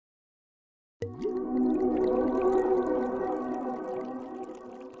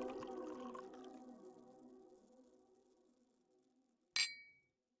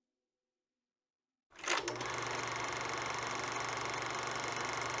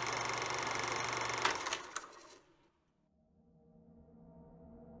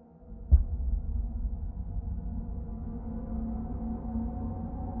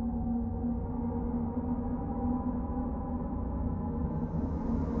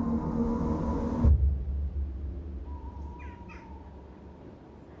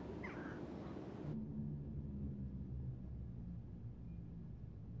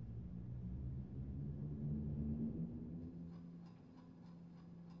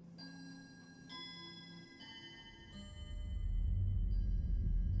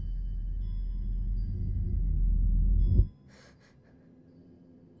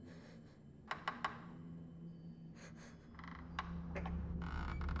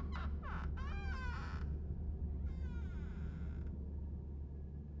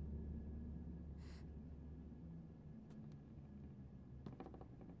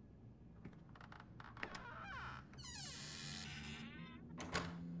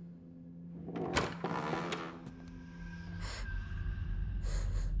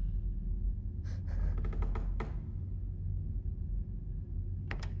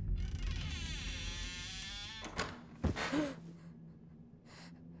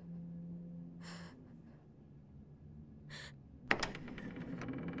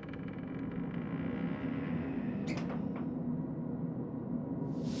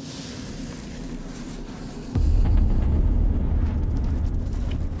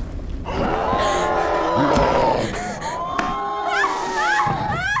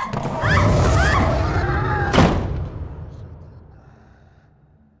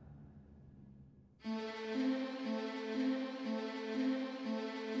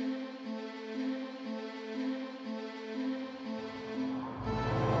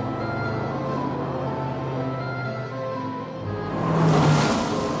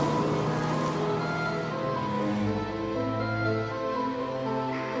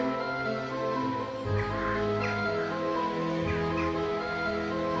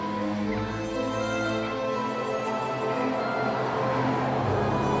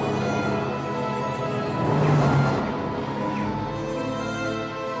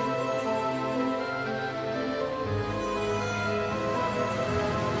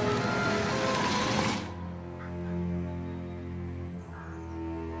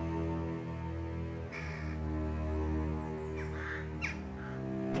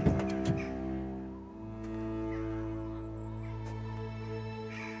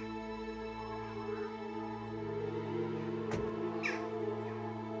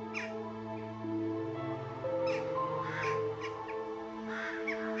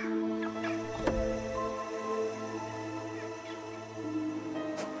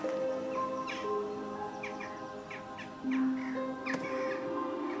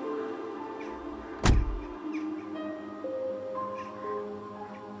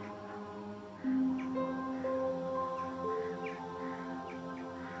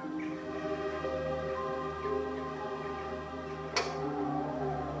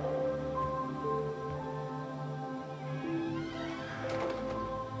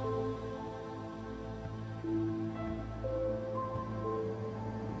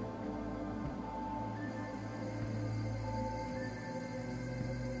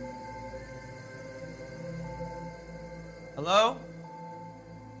Hello?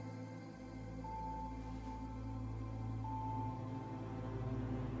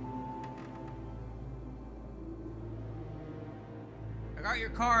 I got your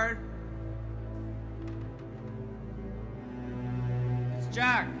card. It's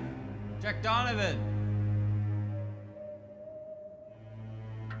Jack. Jack Donovan.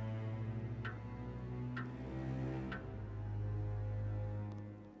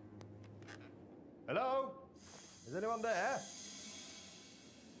 Hello? Is anyone there?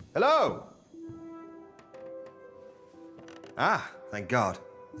 Hello? Ah, thank God.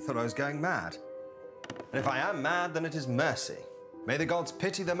 I thought I was going mad. And if I am mad, then it is mercy. May the gods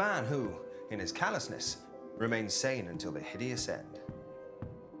pity the man who, in his callousness, remains sane until the hideous end.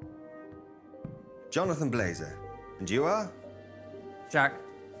 Jonathan Blazer. And you are? Jack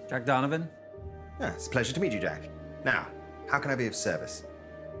Donovan. Yeah, it's a pleasure to meet you, Jack. Now, how can I be of service?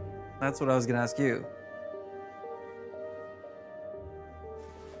 That's what I was gonna ask you.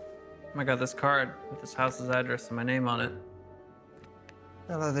 I got this card with this house's address and my name on it.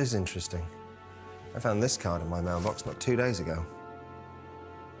 Well, that is interesting. I found this card in my mailbox not 2 days ago.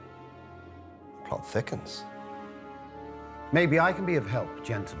 The plot thickens. Maybe I can be of help,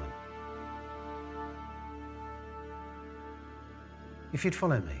 gentlemen. If you'd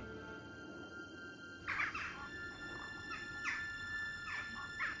follow me.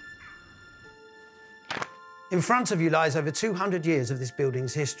 In front of you lies over 200 years of this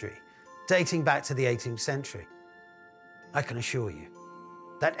building's history, dating back to the 18th century. I can assure you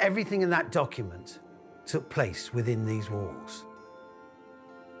that everything in that document took place within these walls.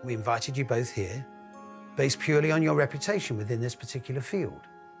 We invited you both here, based purely on your reputation within this particular field.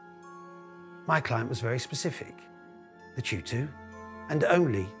 My client was very specific, that you two, and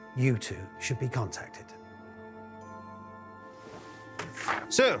only you two, should be contacted.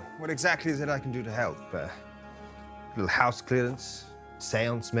 So, what exactly is it I can do to help? A little house clearance?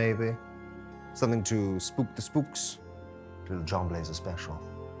 Seance, maybe? Something to spook the spooks? A little John Blazer special?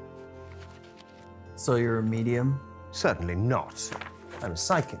 So you're a medium? Certainly not. I'm a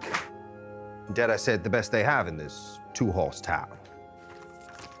psychic. Dare I say it, the best they have in this two-horse town.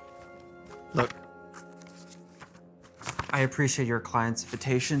 Look, I appreciate your client's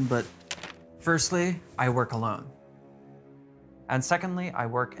invitation, but firstly, I work alone. And secondly, I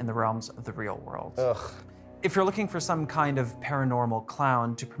work in the realms of the real world. Ugh. If you're looking for some kind of paranormal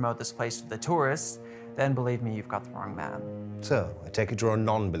clown to promote this place to the tourists, then believe me, you've got the wrong man. So, I take it you're a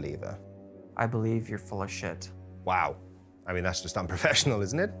non-believer. I believe you're full of shit. Wow. I mean, that's just unprofessional,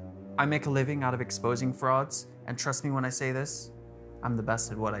 isn't it? I make a living out of exposing frauds, and trust me when I say this, I'm the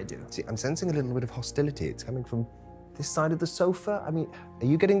best at what I do. See, I'm sensing a little bit of hostility. It's coming from this side of the sofa. I mean, are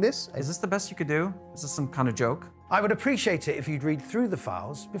you getting this? Is this the best you could do? Is this some kind of joke? I would appreciate it if you'd read through the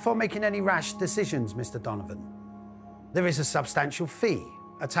files before making any rash decisions, Mr. Donovan. There is a substantial fee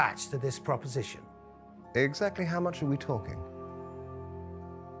attached to this proposition. Exactly how much are we talking?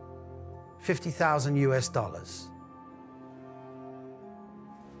 50,000 US dollars.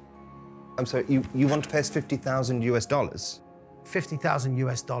 I'm sorry, you want to pay us 50,000 US dollars? 50,000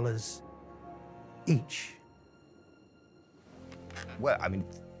 US dollars each. Well, I mean,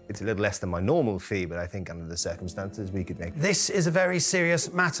 it's a little less than my normal fee, but I think under the circumstances we could make... This is a very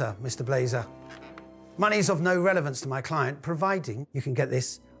serious matter, Mr. Blazer. Money is of no relevance to my client, providing you can get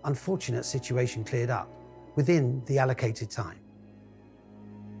this unfortunate situation cleared up within the allocated time.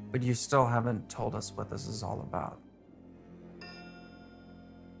 But you still haven't told us what this is all about.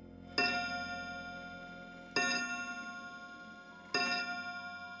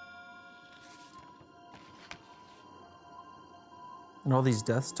 And all these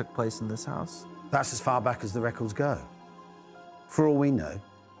deaths took place in this house? That's as far back as the records go. For all we know,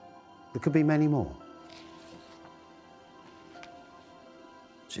 there could be many more.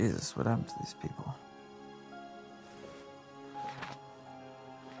 Jesus, what happened to these people?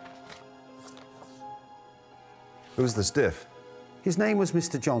 Who's the stiff? His name was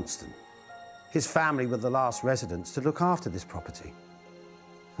Mr. Johnston. His family were the last residents to look after this property.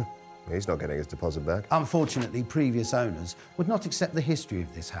 He's not getting his deposit back. Unfortunately, previous owners would not accept the history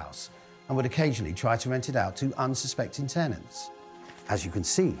of this house and would occasionally try to rent it out to unsuspecting tenants. As you can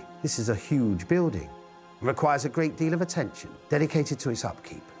see, this is a huge building and requires a great deal of attention dedicated to its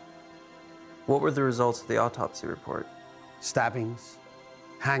upkeep. What were the results of the autopsy report? Stabbings,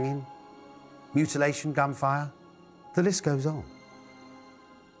 hanging, mutilation, gunfire, the list goes on.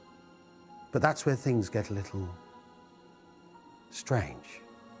 But that's where things get a little strange.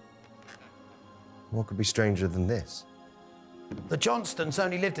 What could be stranger than this? The Johnstons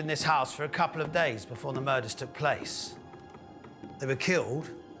only lived in this house for a couple of days before the murders took place. They were killed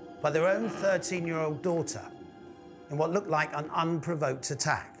by their own 13-year-old daughter in what looked like an unprovoked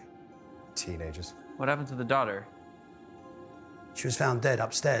attack. Teenagers. What happened to the daughter? She was found dead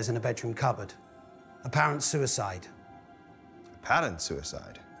upstairs in a bedroom cupboard. Apparent suicide. Apparent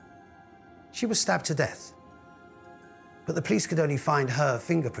suicide. She was stabbed to death. But the police could only find her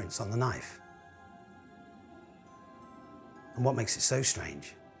fingerprints on the knife. And what makes it so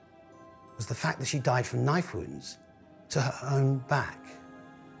strange was the fact that she died from knife wounds to her own back.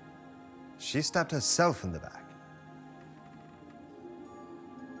 She stabbed herself in the back.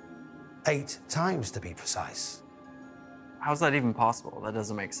 8 times, to be precise. How's that even possible? That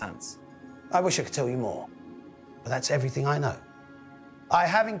doesn't make sense. I wish I could tell you more, but that's everything I know. I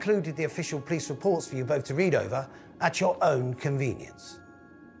have included the official police reports for you both to read over at your own convenience.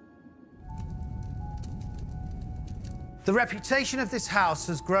 The reputation of this house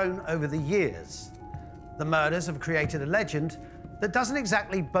has grown over the years. The murders have created a legend that doesn't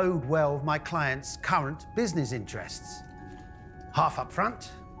exactly bode well with my client's current business interests. Half up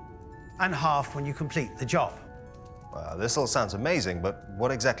front, and half when you complete the job. Well, this all sounds amazing, but what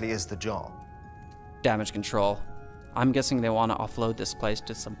exactly is the job? Damage control. I'm guessing they want to offload this place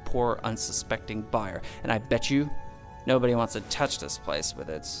to some poor, unsuspecting buyer, and I bet you nobody wants to touch this place with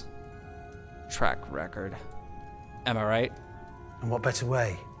its track record. Am I right? And what better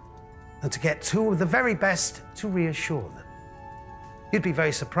way than to get 2 of the very best to reassure them? You'd be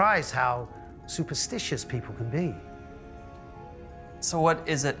very surprised how superstitious people can be. So what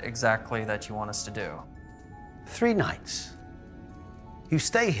is it exactly that you want us to do? 3 nights. You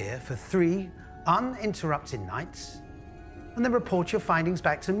stay here for 3 uninterrupted nights, and then report your findings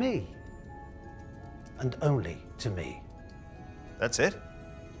back to me. And only to me. That's it?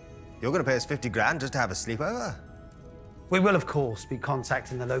 You're gonna pay us 50 grand just to have a sleepover? We will, of course, be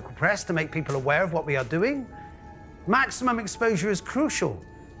contacting the local press to make people aware of what we are doing. Maximum exposure is crucial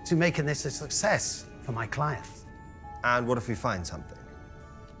to making this a success for my clients. And what if we find something?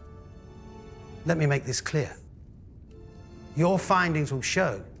 Let me make this clear. Your findings will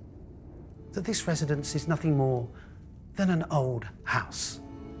show that this residence is nothing more than an old house.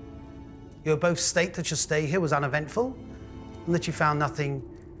 You'll both state that your stay here was uneventful and that you found nothing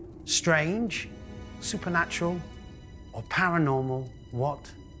strange, supernatural, or paranormal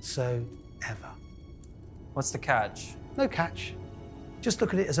whatsoever. What's the catch? No catch. Just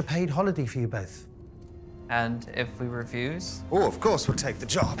look at it as a paid holiday for you both. And if we refuse? Oh, of course we'll take the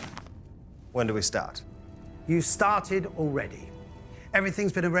job. When do we start? You started already.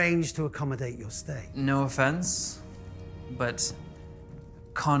 Everything's been arranged to accommodate your stay. No offense, but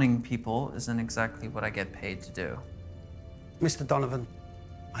conning people isn't exactly what I get paid to do. Mr. Donovan,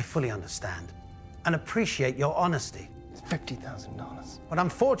 I fully understand and appreciate your honesty. It's $50,000. But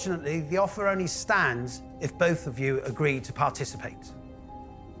unfortunately, the offer only stands if both of you agree to participate.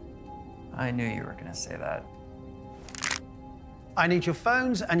 I knew you were gonna say that. I need your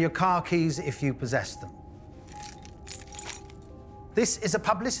phones and your car keys if you possess them. This is a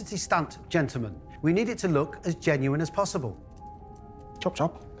publicity stunt, gentlemen. We need it to look as genuine as possible. Chop,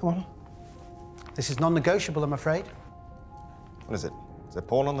 chop, come on. This is non-negotiable, I'm afraid. What is it? Is there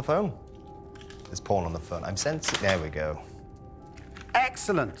porn on the phone? There's porn on the phone. I'm sensing. There we go.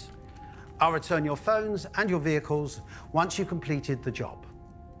 Excellent. I'll return your phones and your vehicles once you've completed the job.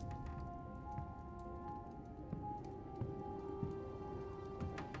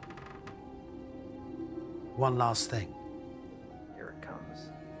 One last thing. Here it comes.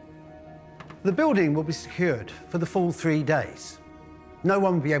 The building will be secured for the full 3 days. No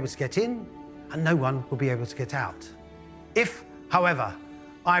one will be able to get in, and no one will be able to get out. If, however,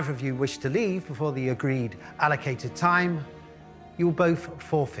 either of you wish to leave before the agreed allocated time, you will both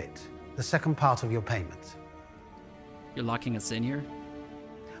forfeit the second part of your payment. You're locking us in here?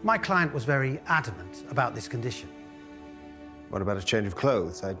 My client was very adamant about this condition. What about a change of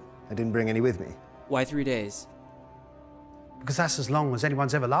clothes? I didn't bring any with me. Why 3 days? Because that's as long as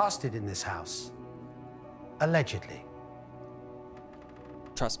anyone's ever lasted in this house. Allegedly.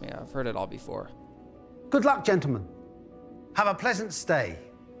 Trust me, I've heard it all before. Good luck, gentlemen. Have a pleasant stay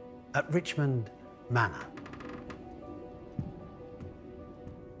at Richmond Manor.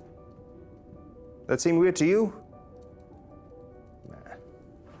 That seem weird to you? Nah.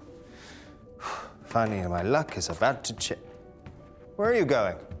 Finally, my luck is about to change. Where are you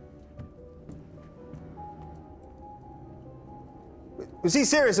going? Was he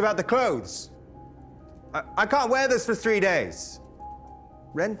serious about the clothes? I can't wear this for 3 days.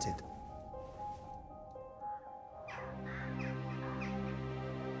 Rented.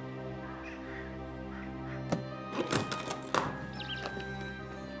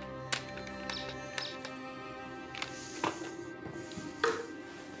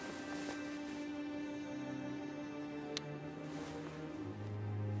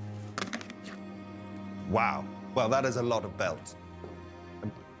 Wow. Well, that is a lot of belts.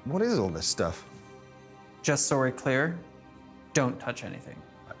 What is all this stuff? Just so we're clear, don't touch anything.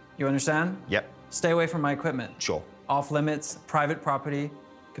 You understand? Yep. Stay away from my equipment. Sure. Off limits, private property.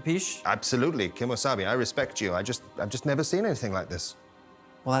 Capiche? Absolutely, Kimosabi. I respect you. I've just never seen anything like this.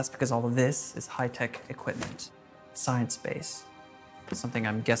 Well, that's because all of this is high-tech equipment. Science base. Something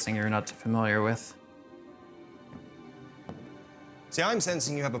I'm guessing you're not familiar with. See, I'm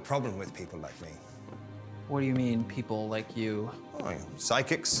sensing you have a problem with people like me. What do you mean, people like you? Oh, yeah.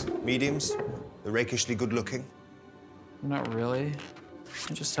 Psychics, mediums, the rakishly good-looking. Not really.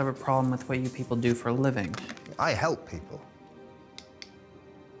 I just have a problem with what you people do for a living. I help people.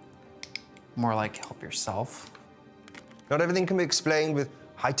 More like help yourself. Not everything can be explained with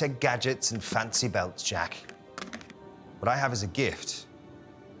high-tech gadgets and fancy belts, Jack. What I have is a gift.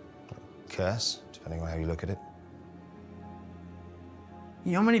 Curse, depending on how you look at it.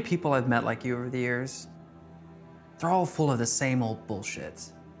 You know how many people I've met like you over the years? They're all full of the same old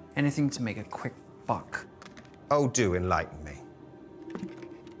bullshit. Anything to make a quick buck. Oh, do enlighten me.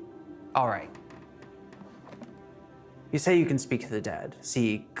 All right. You say you can speak to the dead,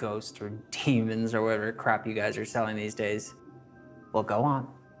 see ghosts or demons or whatever crap you guys are selling these days. Well, go on.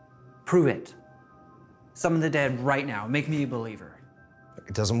 Prove it. Summon the dead right now. Make me a believer.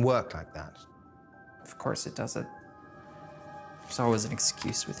 It doesn't work like that. Of course it doesn't. There's always an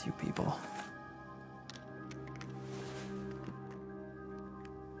excuse with you people.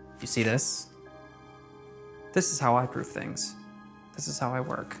 You see this? This is how I prove things. This is how I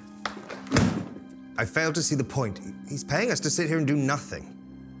work. I fail to see the point. He's paying us to sit here and do nothing.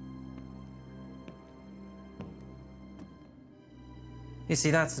 You see,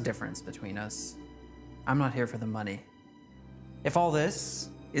 that's the difference between us. I'm not here for the money. If all this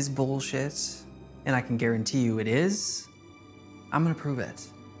is bullshit, and I can guarantee you it is, I'm gonna prove it.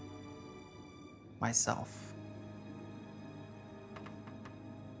 Myself.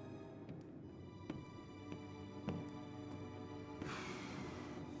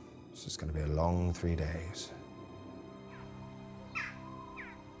 This is going to be a long 3 days.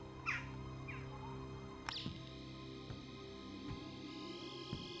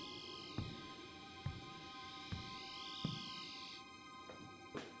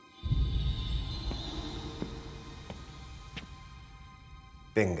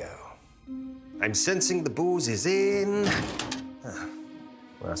 Bingo. I'm sensing the booze is in.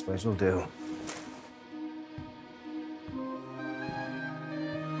 Well, I suppose we'll do.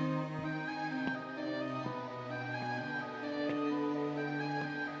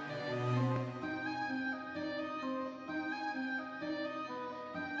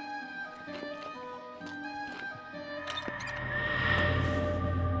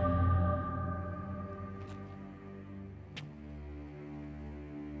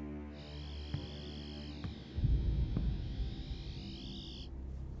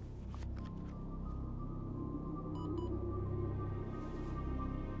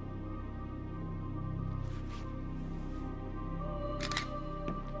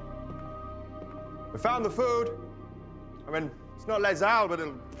 We found the food. I mean, it's not Les Al, but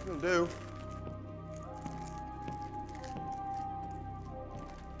it'll do.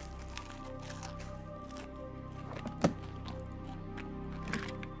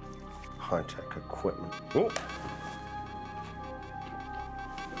 High-tech equipment. Oh.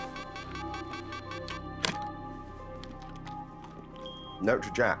 Note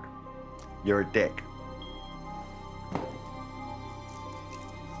to Jack, you're a dick.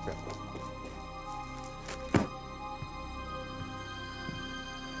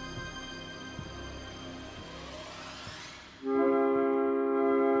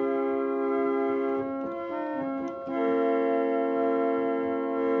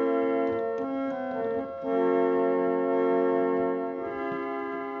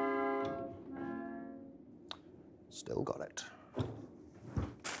 Still got it.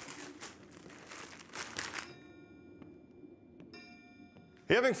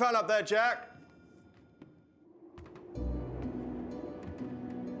 You having fun up there, Jack?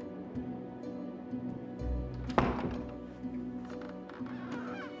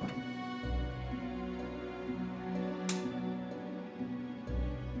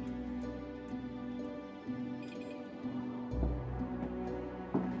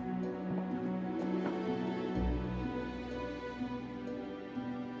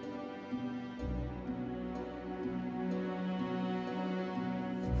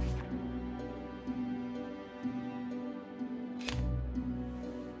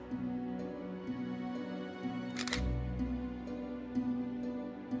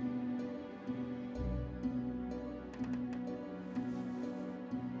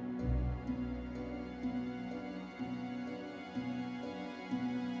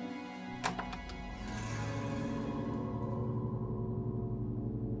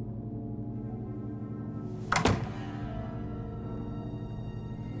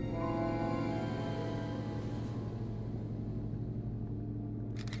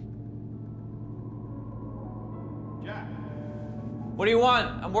 What do you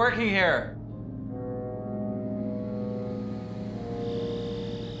want? I'm working here.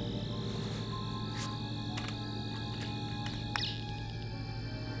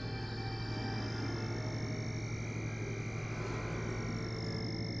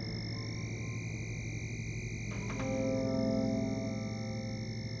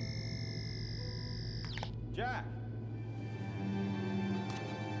 Jack!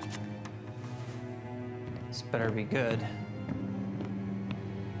 This better be good.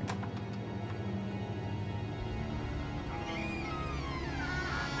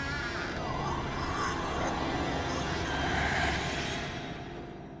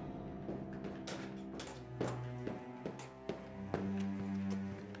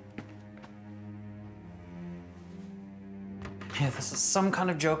 Yeah, this is some kind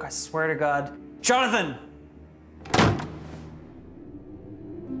of joke, I swear to God. Jonathan!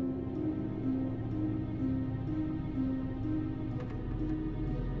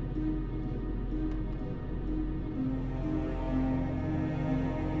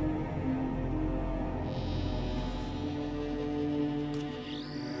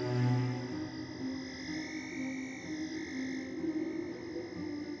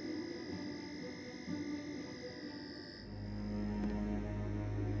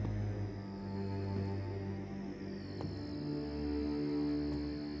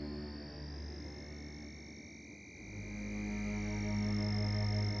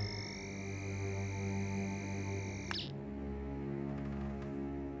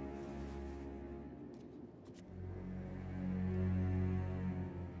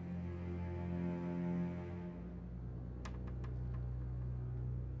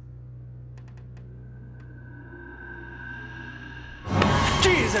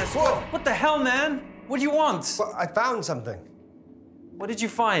 Jesus! What the hell, man? What do you want? Well, I found something. What did you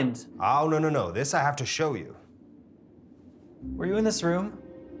find? Oh, no, no, no. This I have to show you. Were you in this room?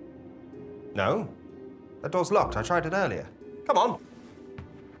 No. That door's locked. I tried it earlier. Come on.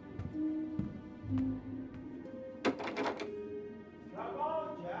 Come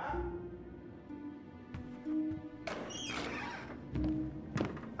on, Jack.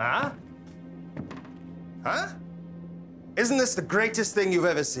 Huh? Huh? Isn't this the greatest thing you've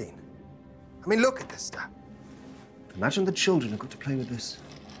ever seen? I mean, look at this stuff. Imagine the children who got to play with this.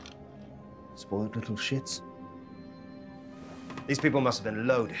 Spoiled little shits. These people must have been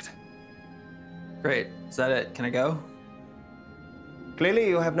loaded. Great. Is that it? Can I go? Clearly,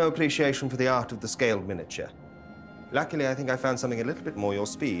 you have no appreciation for the art of the scaled miniature. Luckily, I think I found something a little bit more your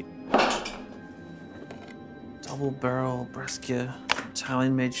speed. Double barrel Brescia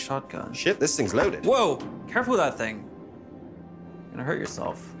Italian-made shotgun. Shit, this thing's loaded. Whoa! Careful with that thing. You're gonna hurt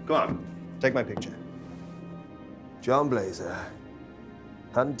yourself. Go on, take my picture. John Blazer.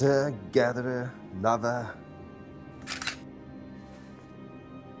 Hunter, gatherer, lover.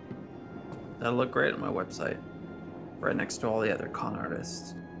 That'll look great on my website. Right next to all the other con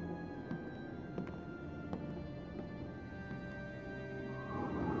artists.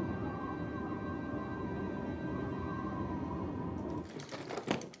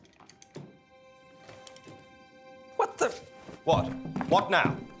 What the? What? What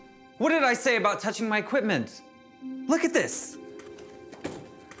now? What did I say about touching my equipment? Look at this.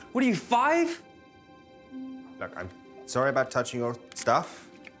 What are you, 5? Look, I'm sorry about touching your stuff.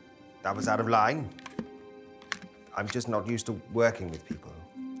 That was out of line. I'm just not used to working with people.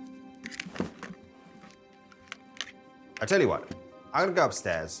 I tell you what, I'm gonna go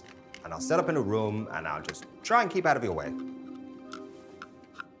upstairs and I'll set up in a room and I'll just try and keep out of your way.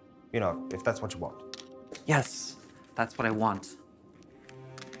 You know, if that's what you want. Yes, that's what I want.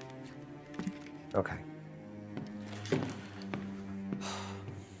 Okay.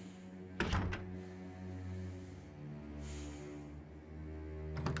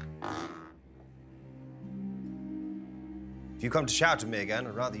 If you come to shout at me again,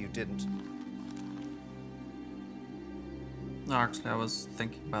 I'd rather you didn't. No, actually, I was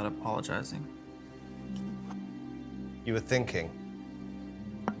thinking about apologizing. You were thinking.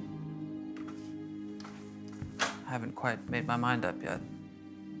 I haven't quite made my mind up yet.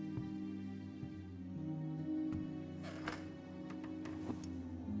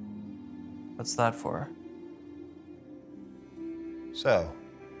 What's that for? So,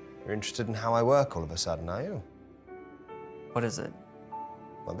 you're interested in how I work all of a sudden, are you? What is it?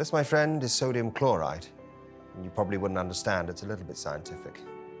 Well, this, my friend, is sodium chloride. And you probably wouldn't understand. It's a little bit scientific.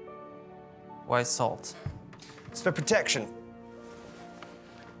 Why salt? It's for protection.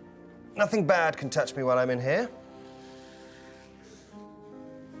 Nothing bad can touch me while I'm in here.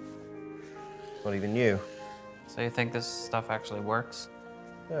 Not even you. So you think this stuff actually works?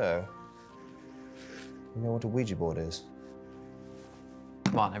 No. You know what a Ouija board is?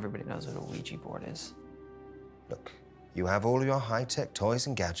 Come on, everybody knows what a Ouija board is. Look, you have all your high-tech toys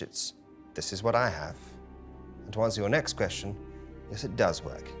and gadgets. This is what I have. And to answer your next question, yes, it does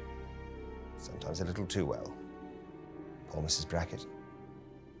work. Sometimes a little too well. Poor Mrs. Brackett.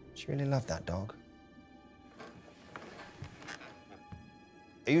 She really loved that dog.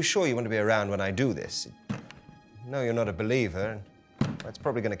 Are you sure you want to be around when I do this? No, you're not a believer, and it's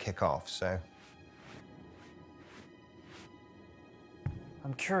probably going to kick off, so...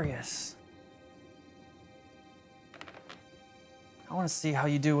 I'm curious. I want to see how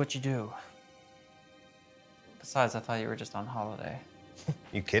you do what you do. Besides, I thought you were just on holiday.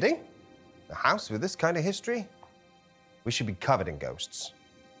 You kidding? A house with this kind of history? We should be covered in ghosts.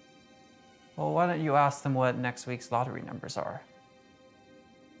 Well, why don't you ask them what next week's lottery numbers are?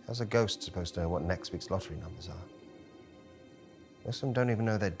 How's a ghost supposed to know what next week's lottery numbers are? Most of them don't even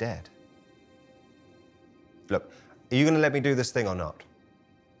know they're dead. Look, are you going to let me do this thing or not?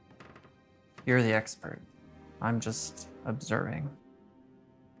 You're the expert. I'm just observing.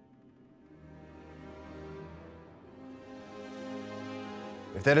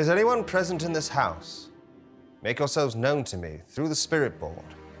 If there is anyone present in this house, make yourselves known to me through the spirit board.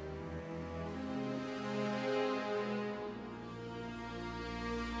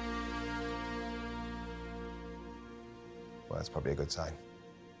 Well, that's probably a good sign.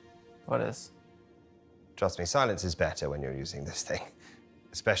 What is? Trust me, silence is better when you're using this thing,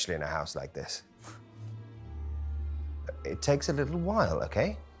 especially in a house like this. It takes a little while,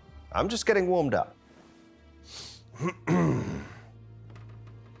 okay? I'm just getting warmed up.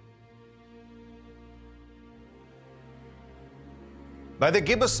 By the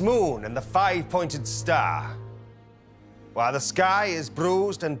gibbous moon and the five-pointed star, while the sky is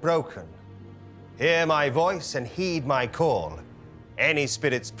bruised and broken, hear my voice and heed my call. Any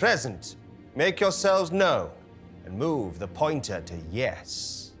spirits present, make yourselves known and move the pointer to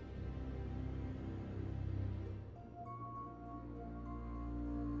yes.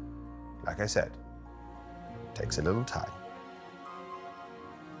 Like I said, takes a little time.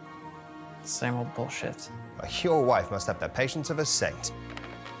 Same old bullshit. Your wife must have the patience of a saint.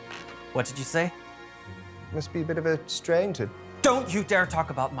 What did you say? Must be a bit of a strain to... Don't you dare talk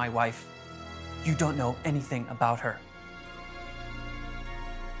about my wife. You don't know anything about her.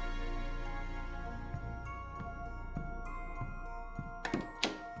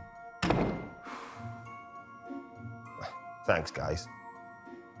 Thanks, guys.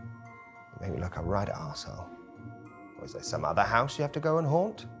 You make me look a right arsehole. Or is there some other house you have to go and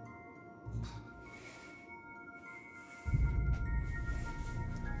haunt?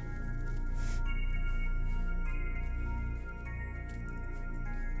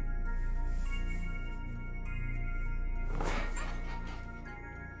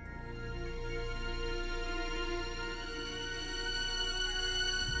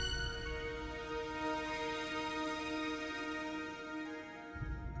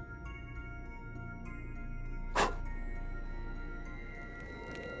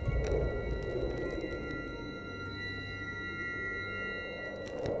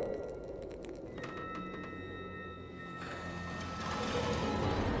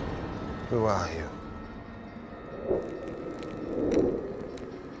 Who are you?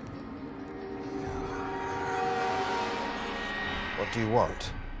 What do you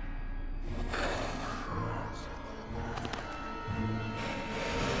want?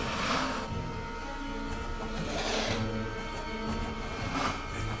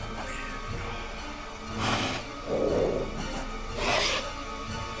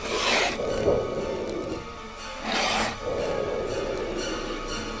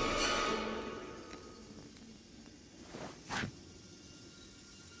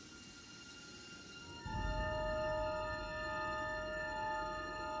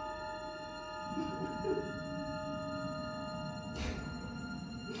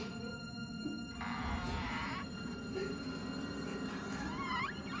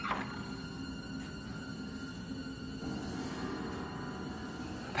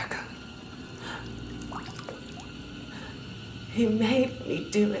 He made me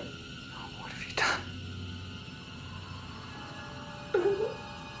do it. What have you done?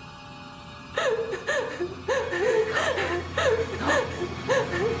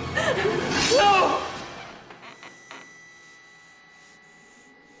 No!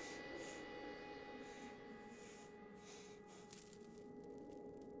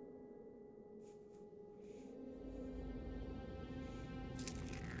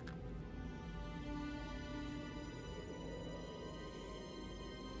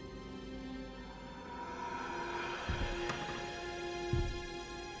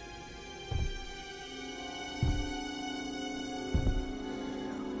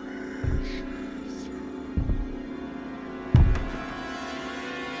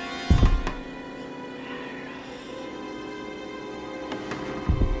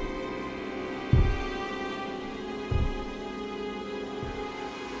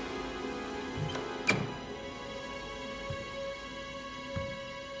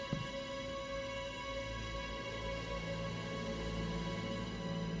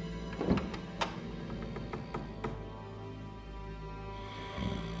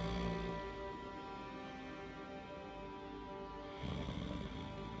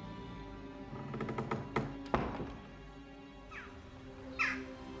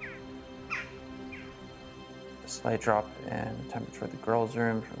 Slight drop in temperature of the girls'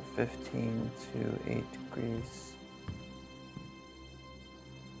 room from 15 to 8 degrees.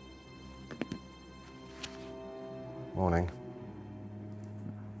 Morning.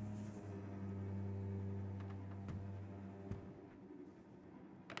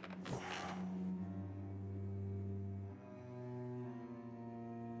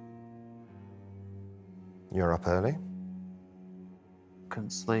 You're up early?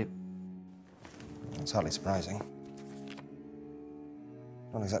 Couldn't sleep. That's hardly surprising.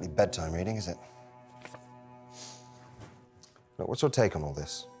 Not exactly bedtime reading, is it? Look, what's your take on all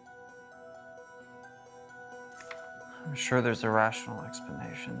this? I'm sure there's a rational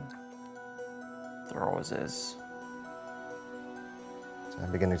explanation. There always is. So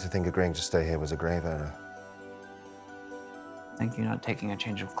I'm beginning to think agreeing to stay here was a grave error. I think you not taking a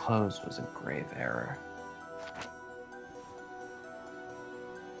change of clothes was a grave error.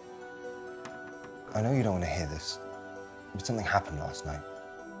 I know you don't want to hear this, but something happened last night.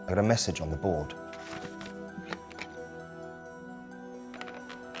 I got a message on the board.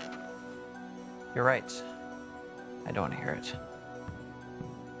 You're right. I don't want to hear it.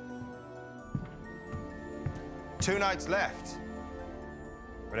 2 nights left.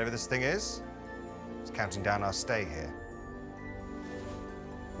 Whatever this thing is, it's counting down our stay here.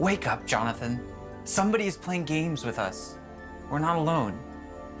 Wake up, Jonathan. Somebody is playing games with us. We're not alone.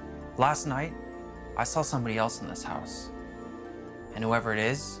 Last night, I saw somebody else in this house. And whoever it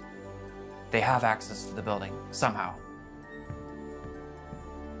is, they have access to the building, somehow.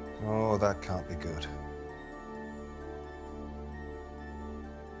 Oh, that can't be good.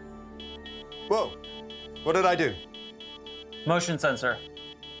 Whoa! What did I do? Motion sensor.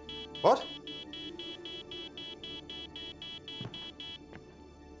 What?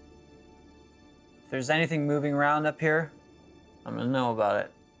 If there's anything moving around up here, I'm gonna know about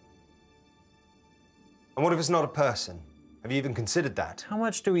it. And what if it's not a person? Have you even considered that? How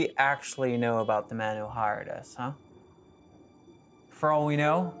much do we actually know about the man who hired us, huh? For all we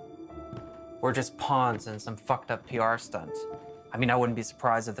know, we're just pawns in some fucked up PR stunt. I mean, I wouldn't be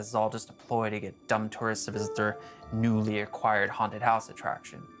surprised if this is all just a ploy to get dumb tourists to visit their newly acquired haunted house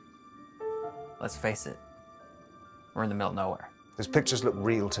attraction. Let's face it, we're in the middle of nowhere. Those pictures look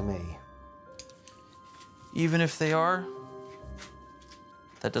real to me. Even if they are,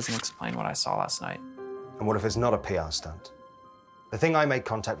 that doesn't explain what I saw last night. And what if it's not a PR stunt? The thing I made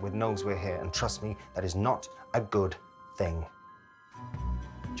contact with knows we're here, and trust me, that is not a good thing.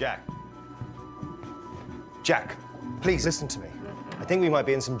 Jack. Jack, please listen to me. I think we might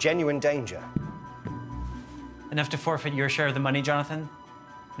be in some genuine danger. Enough to forfeit your share of the money, Jonathan?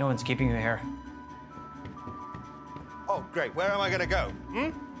 No one's keeping you here. Oh, great. Where am I going to go?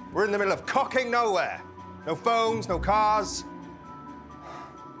 We're in the middle of cocking nowhere. No phones, no cars.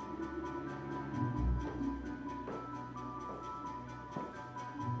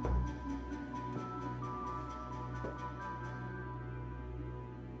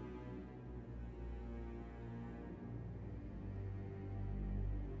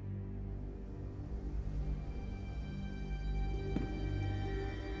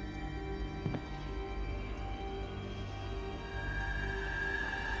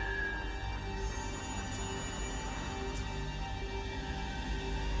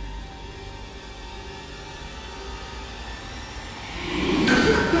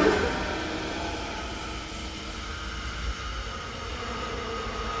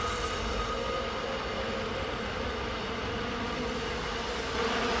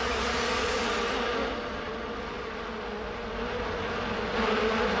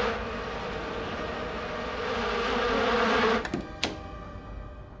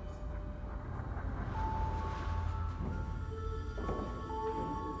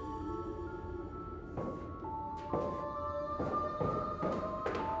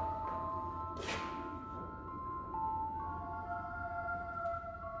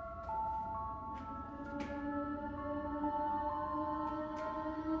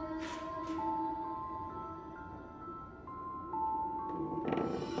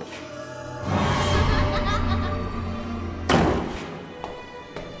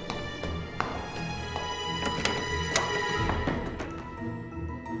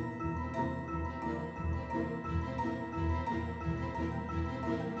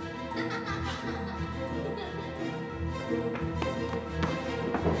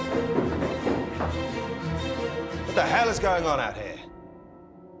 What the hell is going on out here?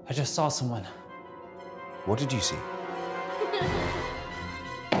 I just saw someone. What did you see?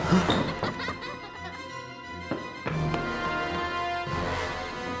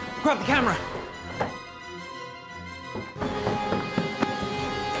 Grab the camera.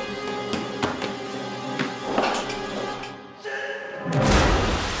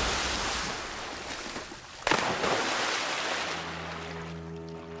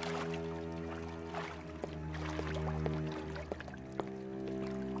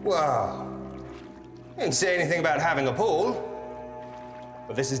 Wow. Didn't say anything about having a pool.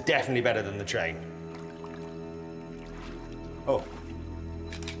 But this is definitely better than the train. Oh.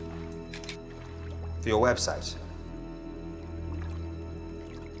 For your website.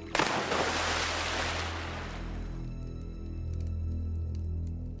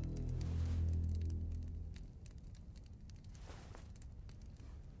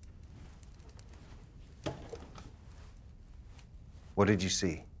 What did you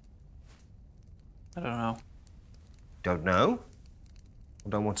see? I don't know. Don't know? Or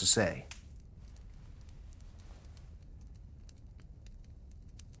don't want to say?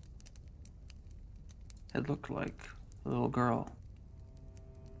 It looked like a little girl.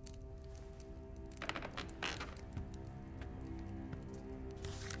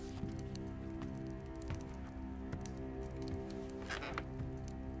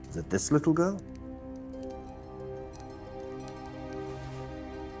 Is it this little girl?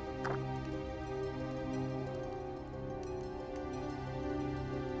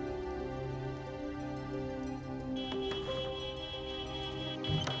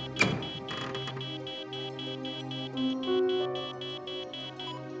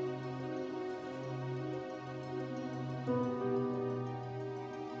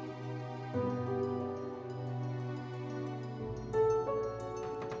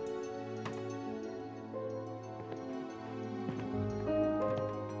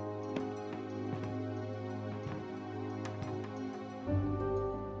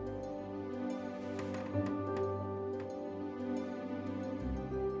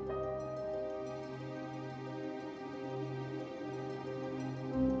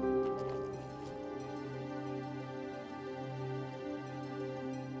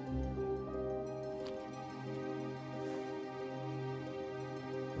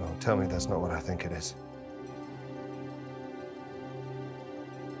 No, tell me that's not what I think it is.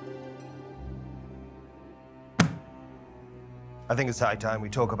 I think it's high time we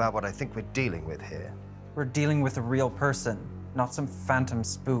talk about what I think we're dealing with here. We're dealing with a real person, not some phantom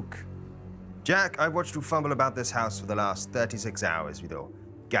spook. Jack, I've watched you fumble about this house for the last 36 hours with your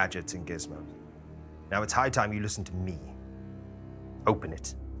gadgets and gizmos. Now it's high time you listen to me. Open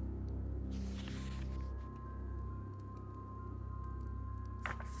it.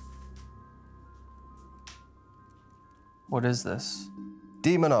 What is this?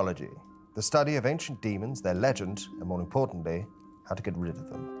 Demonology. The study of ancient demons, their legend, and more importantly, how to get rid of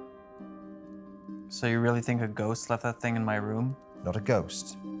them. So you really think a ghost left that thing in my room? Not a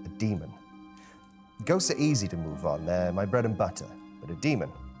ghost, a demon. Ghosts are easy to move on, they're my bread and butter. But a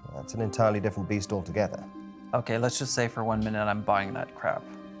demon, well, that's an entirely different beast altogether. Okay, let's just say for 1 minute I'm buying that crap.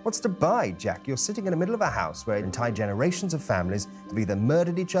 What's to buy, Jack? You're sitting in the middle of a house where entire generations of families have either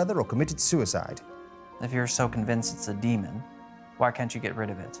murdered each other or committed suicide. If you're so convinced it's a demon, why can't you get rid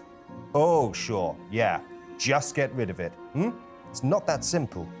of it? Oh, sure, yeah. Just get rid of it, It's not that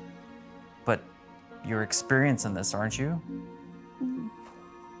simple. But you're experienced in this, aren't you?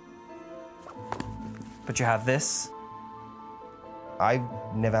 But you have this? I've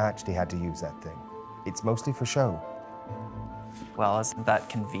never actually had to use that thing. It's mostly for show. Well, isn't that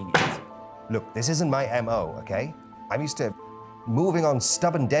convenient? Look, this isn't my MO, okay? I'm used to moving on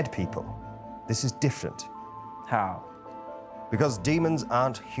stubborn dead people. This is different. How? Because demons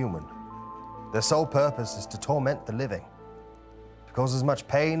aren't human. Their sole purpose is to torment the living, to cause as much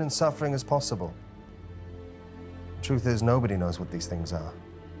pain and suffering as possible. The truth is, nobody knows what these things are.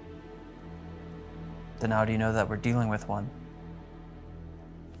 Then how do you know that we're dealing with one?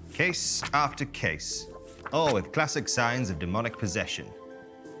 Case after case, all with classic signs of demonic possession.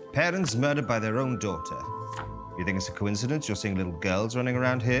 Parents murdered by their own daughter. You think it's a coincidence you're seeing little girls running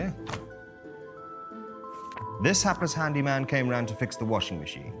around here? This hapless handyman came round to fix the washing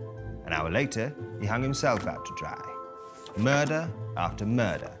machine. An hour later, he hung himself out to dry. Murder after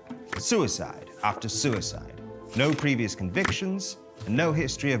murder. Suicide after suicide. No previous convictions, and no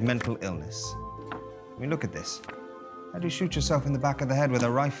history of mental illness. I mean, look at this. How do you shoot yourself in the back of the head with a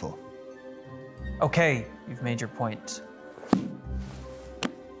rifle? Okay, you've made your point.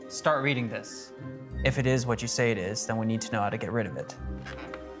 Start reading this. If it is what you say it is, then we need to know how to get rid of it.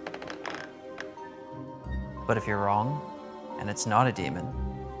 But if you're wrong, and it's not a demon,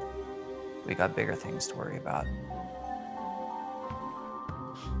 we got bigger things to worry about.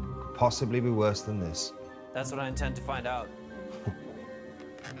 Possibly be worse than this. That's what I intend to find out.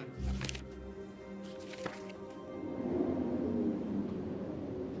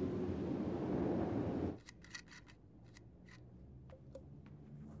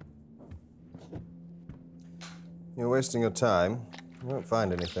 You're wasting your time. You won't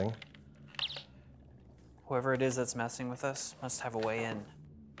find anything. Whoever it is that's messing with us must have a way in.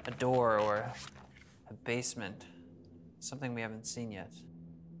 A door or a basement. Something we haven't seen yet.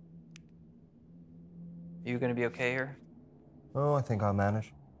 Are you gonna be okay here? Oh, I think I'll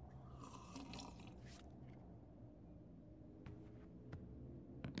manage.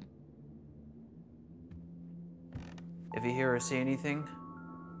 If you hear or see anything,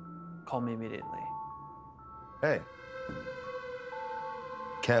 call me immediately. Hey.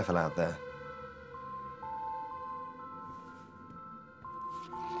 Careful out there.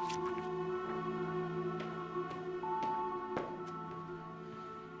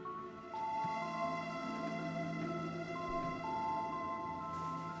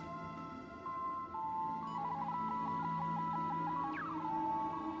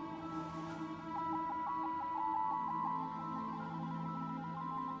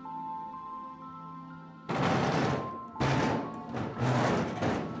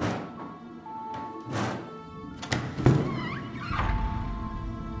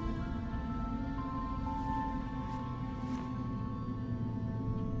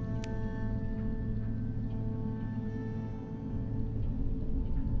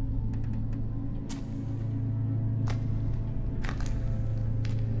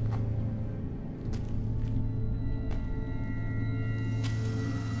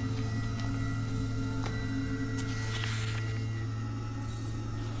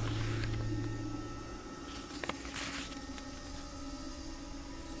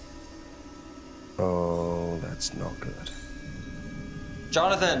 Oh, that's not good.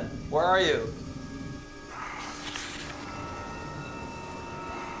 Jonathan, where are you?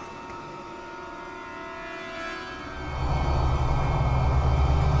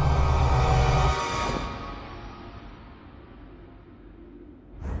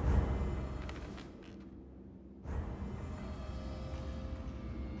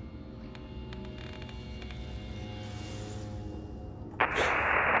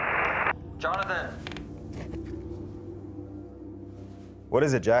 Jonathan! What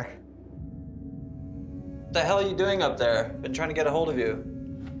is it, Jack? What the hell are you doing up there? Been trying to get a hold of you.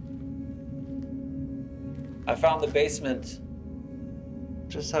 I found the basement.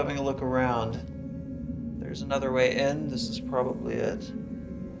 Just having a look around. There's another way in. This is probably it.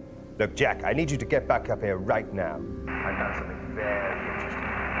 Look, Jack, I need you to get back up here right now. I found something very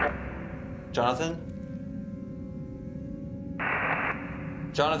interesting. Jonathan?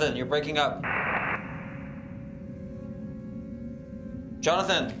 Jonathan, you're breaking up.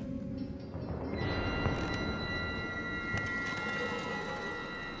 Jonathan!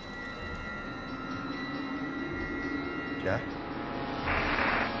 Jack?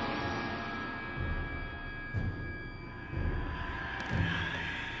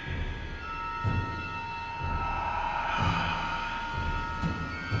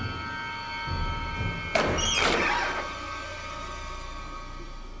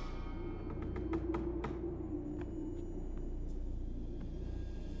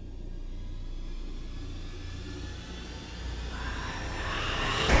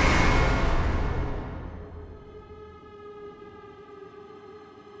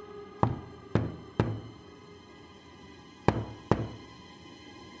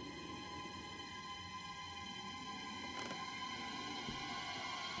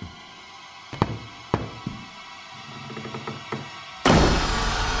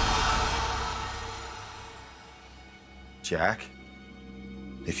 Jack,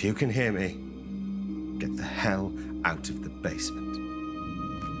 if you can hear me, get the hell out of the basement.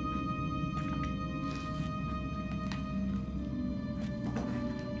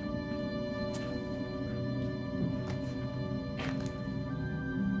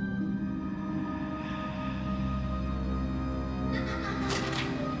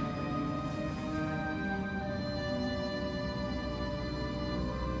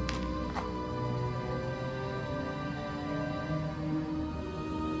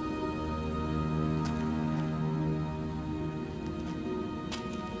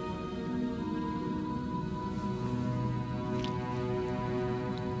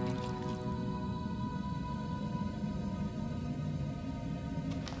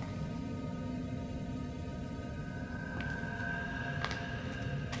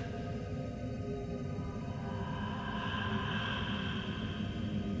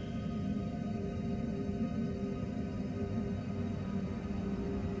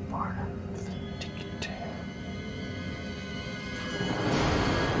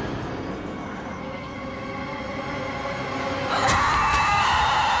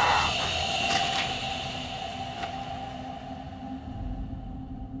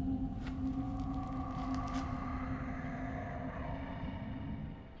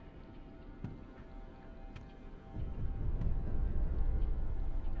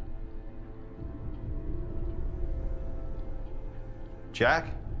 Jack?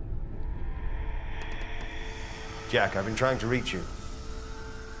 Jack, I've been trying to reach you.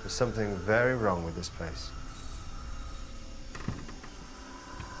 There's something very wrong with this place.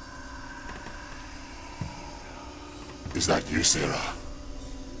 Is that you, Sarah?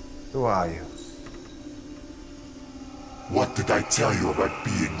 Who are you? What did I tell you about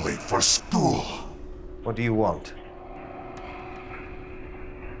being late for school? What do you want?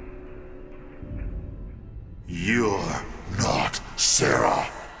 You're not Sarah.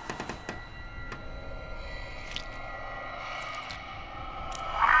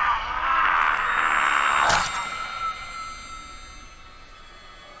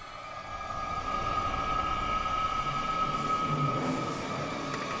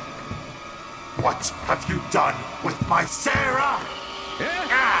 What have you done with my Sarah?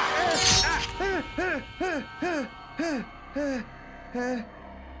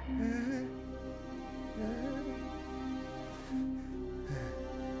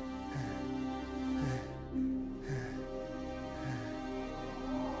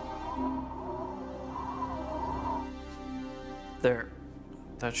 There.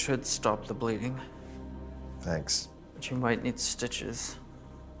 That should stop the bleeding. Thanks. But you might need stitches.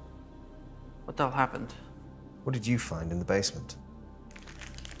 What the hell happened? What did you find in the basement?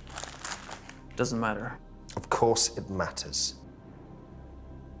 Doesn't matter. Of course it matters.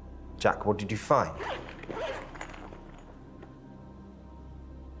 Jack, what did you find?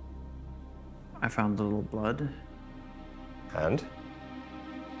 I found a little blood. And?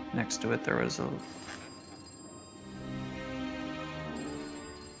 Next to it, there was a...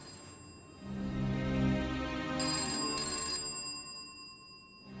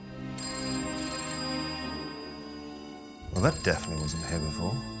 Well, that definitely wasn't here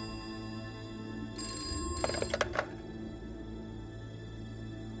before.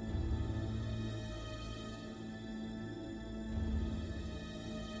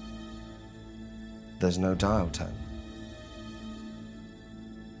 There's no dial tone.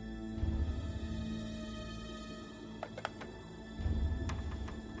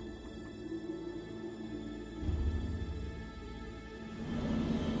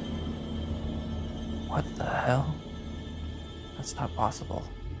 What the hell? That's not possible.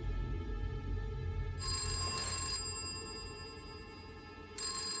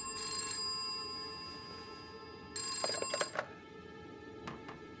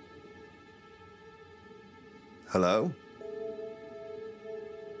 Hello?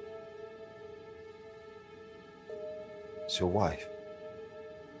 It's your wife.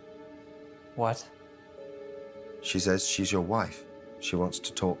 What? She says she's your wife. She wants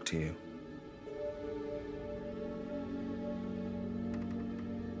to talk to you.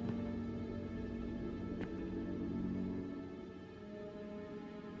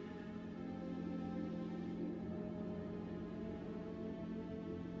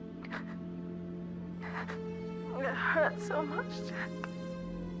 It hurts so much, Jack.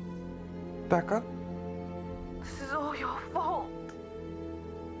 Becca? This is all your fault.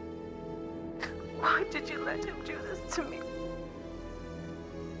 Why did you let him do this to me?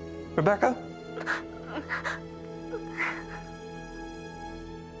 Rebecca?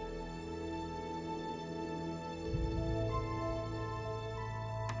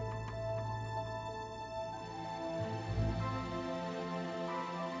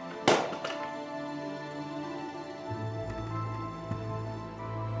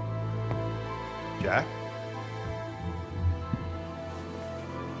 Jack?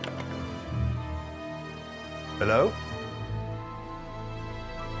 Hello?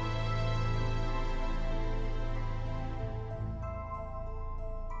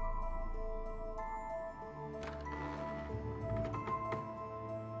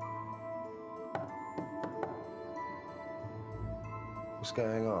 What's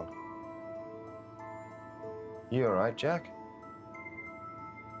going on? You all right, Jack?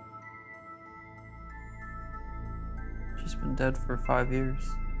 She's been dead for 5 years.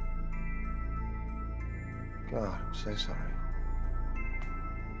 God, I'm so sorry.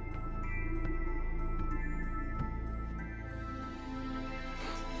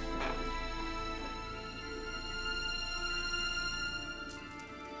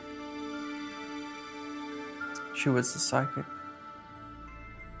 She was a psychic.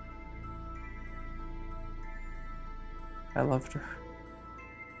 I loved her.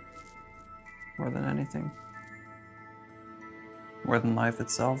 More than anything. More than life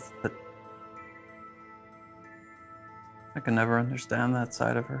itself, but I could never understand that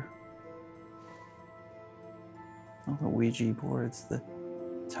side of her. All the Ouija boards, the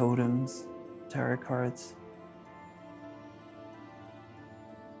totems, tarot cards.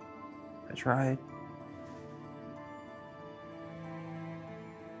 I tried.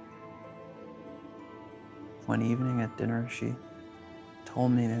 One evening at dinner, she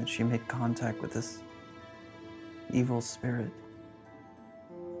told me that she made contact with this evil spirit.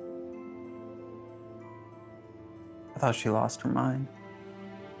 I thought she lost her mind.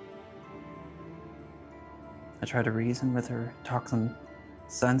 I tried to reason with her, talk some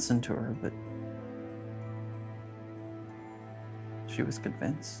sense into her, but she was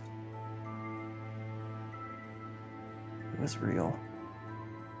convinced. It was real.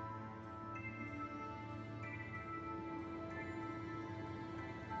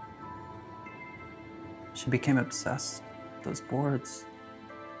 She became obsessed with those boards.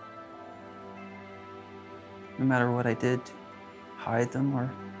 No matter what I did to hide them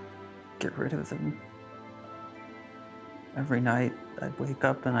or get rid of them, every night I'd wake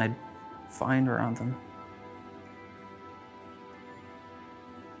up and I'd find her on them.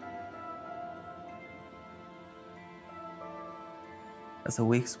 As the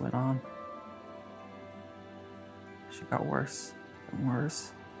weeks went on, she got worse and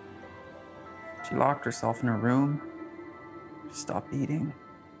worse. She locked herself in her room. She stopped eating.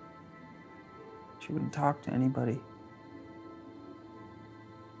 She wouldn't talk to anybody.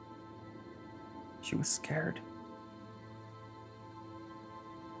 She was scared.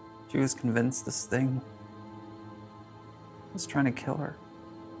 She was convinced this thing was trying to kill her.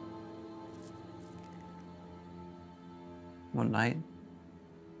 One night,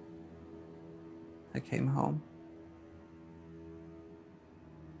 I came home.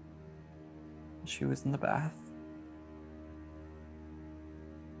 She was in the bath.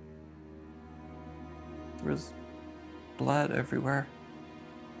 There was blood everywhere.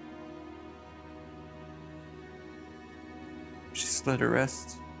 She slit her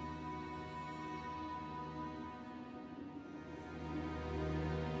wrists.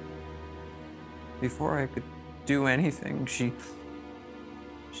 Before I could do anything, she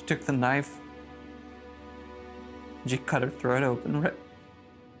took the knife. She cut her throat open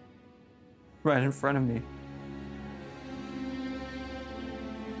right in front of me.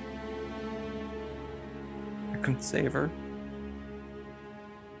 I couldn't save her.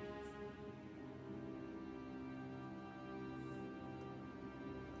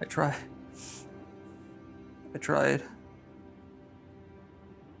 I tried.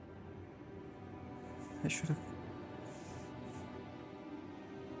 I should have.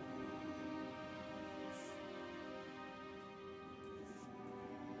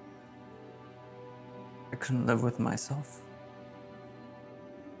 I couldn't live with myself.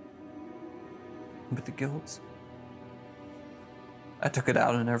 With the guilt. I took it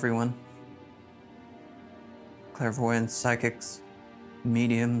out on everyone. Clairvoyants, psychics,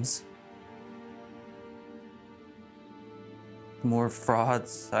 mediums. The more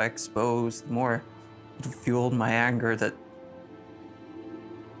frauds I exposed, the more it fueled my anger that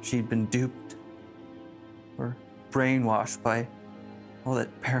she'd been duped or brainwashed by all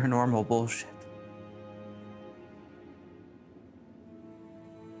that paranormal bullshit.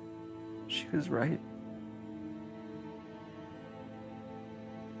 She was right.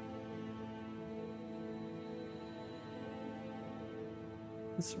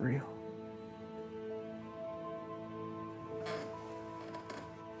 It's real.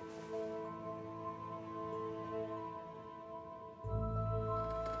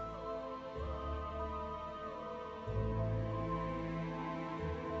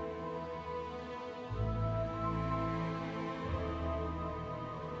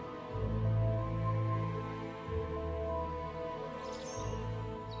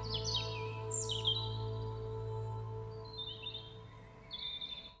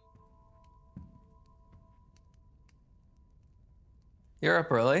 You're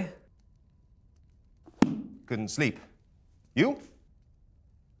up early. Couldn't sleep. You?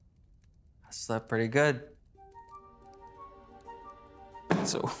 I slept pretty good.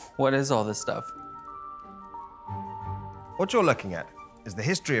 So, what is all this stuff? What you're looking at is the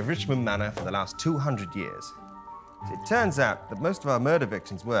history of Richmond Manor for the last 200 years. It turns out that most of our murder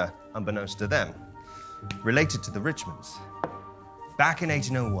victims were, unbeknownst to them, related to the Richmonds. Back in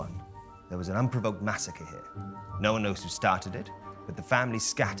 1801, there was an unprovoked massacre here. No one knows who started it, but the family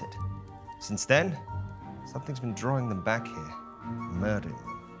scattered. Since then, something's been drawing them back here, murdering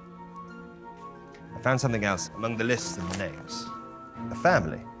them. I found something else among the lists and the names. A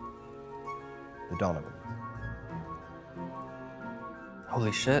family. The Donovans.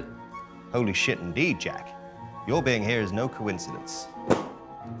 Holy shit. Holy shit indeed, Jack. Your being here is no coincidence.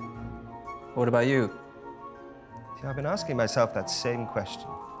 What about you? See, I've been asking myself that same question.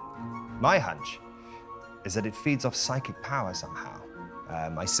 My hunch is that it feeds off psychic power somehow.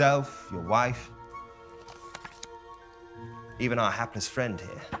 Myself, your wife, even our hapless friend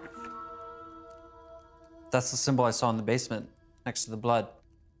here. That's the symbol I saw in the basement, next to the blood.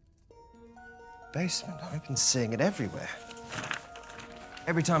 Basement? I've been seeing it everywhere.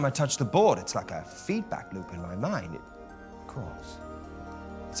 Every time I touch the board, it's like a feedback loop in my mind. Of course,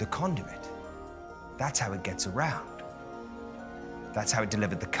 it's a conduit. That's how it gets around. That's how it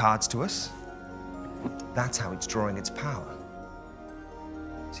delivered the cards to us. That's how it's drawing its power.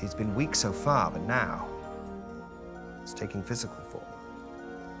 See, it's been weak so far, but now it's taking physical form.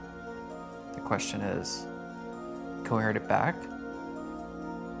 The question is, can we hurt it back?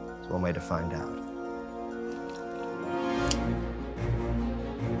 It's one way to find out.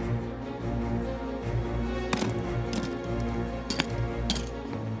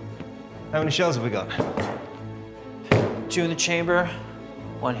 How many shells have we got? 2 in the chamber,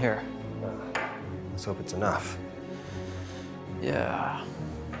 1 here. Let's hope it's enough. Yeah.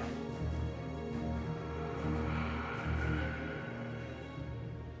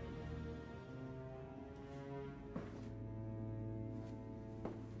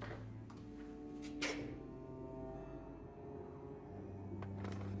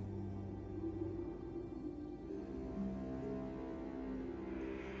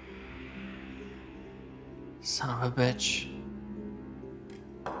 Son of a bitch.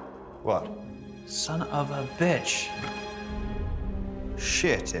 What? Son of a bitch.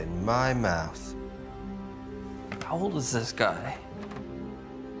 Shit in my mouth. How old is this guy?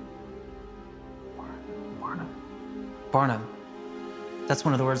 Barnum. That's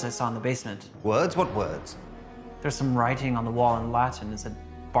one of the words I saw in the basement. Words? What words? There's some writing on the wall in Latin. It said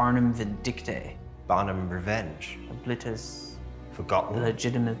Barnum Vindicte. Barnum Revenge. Oblitus. Forgotten.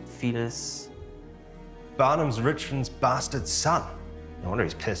 Legitimate fetus. Barnum's Richmond's bastard son. No wonder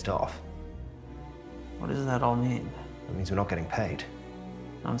he's pissed off. What does that all mean? That means we're not getting paid.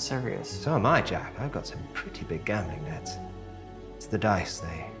 I'm serious. So am I, Jack. I've got some pretty big gambling debts. It's the dice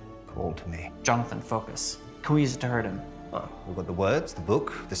they call to me. Jonathan, focus. Can we use it to hurt him? Oh, we've got the words, the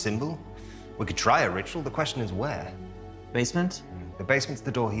book, the symbol. We could try a ritual. The question is where? Basement? The basement's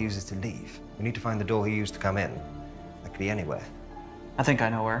the door he uses to leave. We need to find the door he used to come in. That could be anywhere. I think I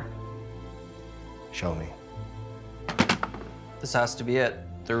know where. Show me. This has to be it.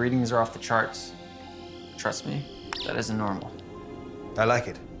 The readings are off the charts. Trust me, that isn't normal. I like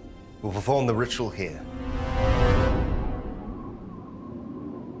it. We'll perform the ritual here.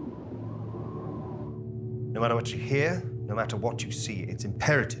 No matter what you hear, no matter what you see, it's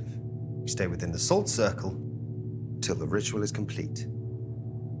imperative you stay within the salt circle till the ritual is complete.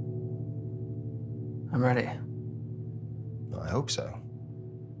 I'm ready. I hope so.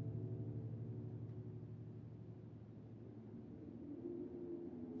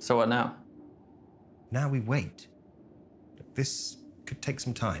 So what now? Now we wait. This could take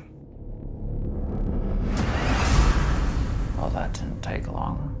some time. Well, that didn't take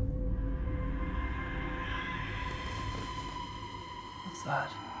long. What's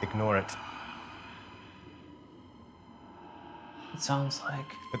that? Ignore it. It sounds like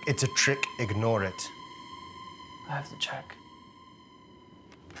Look, it's a trick. Ignore it. I have to check.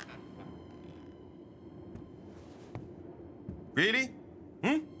 Really?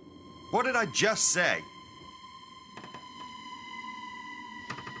 What did I just say?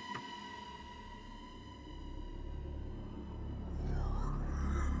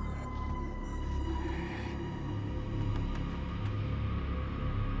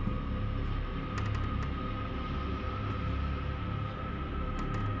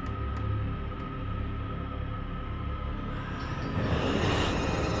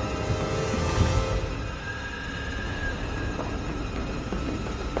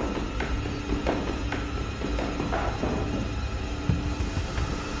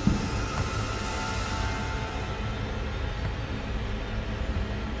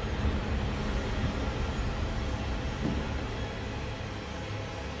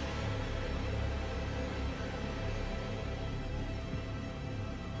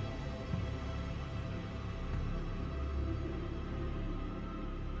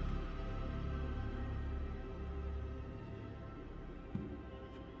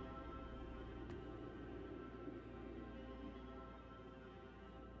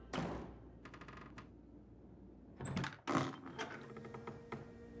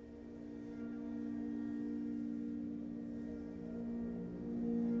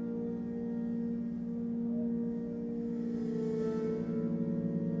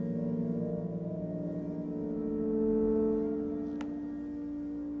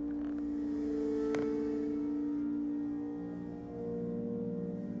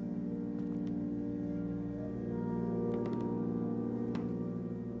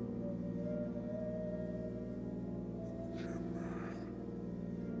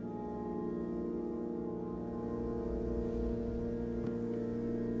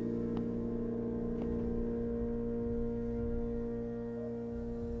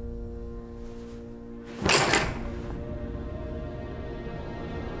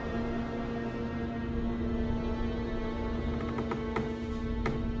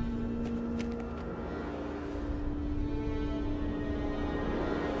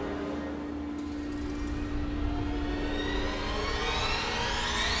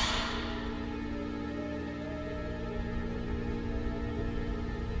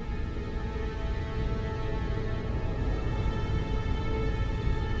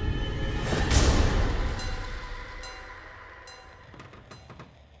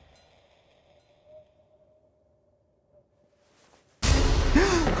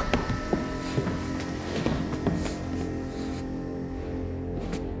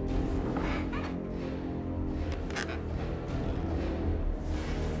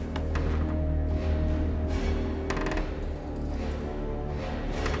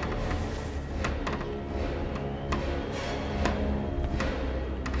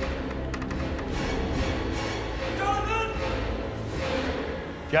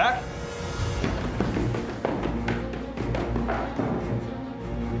 Jack?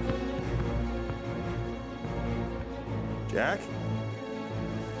 Jack?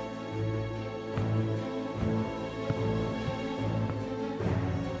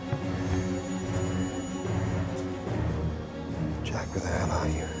 Jack, where the hell are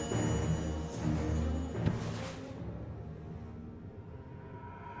you?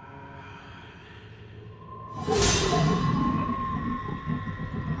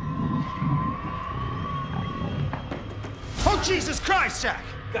 Oh, Jesus Christ, Jack!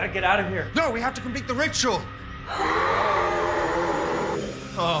 Gotta get out of here. No, we have to complete the ritual.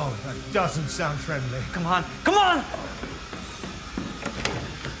 Oh, that doesn't sound friendly. Come on, come on!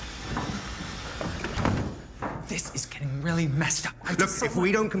 This is getting really messed up. Look, if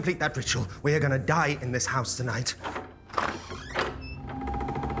we don't complete that ritual, we are gonna die in this house tonight.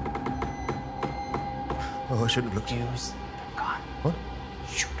 Oh, I shouldn't have looked. Use gun. What?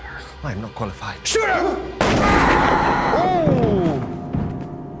 Shoot her. I am not qualified. Shoot her! Oh!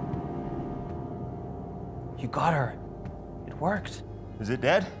 You got her. It worked. Is it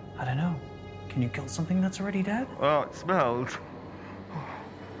dead? I don't know. Can you kill something that's already dead? Oh, it smells.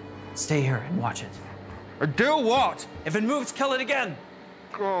 Stay here and watch it. Do what? If it moves, kill it again.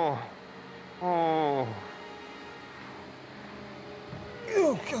 Oh. Oh.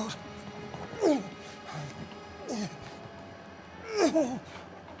 Oh, God.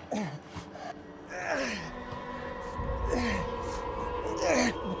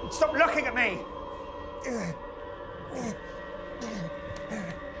 Stop looking at me!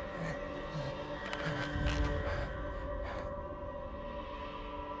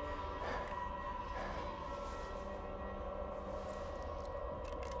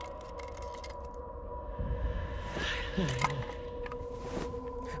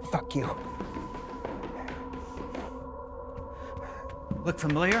 Fuck you. Look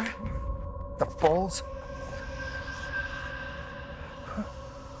familiar? The balls?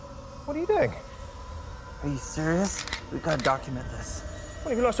 What are you doing? Are you serious? We gotta document this.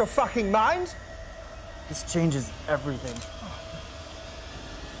 What, have you lost your fucking mind? This changes everything.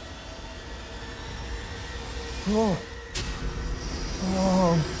 Oh.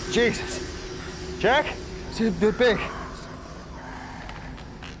 Oh, Jesus. Jack? It's a bit big.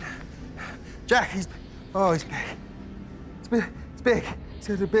 Jack, he's big. It's big. It's big. It's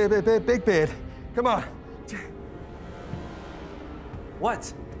a big beard. Come on.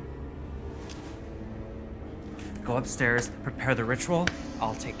 What? Go upstairs, prepare the ritual.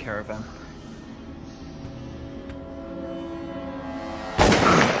 I'll take care of him.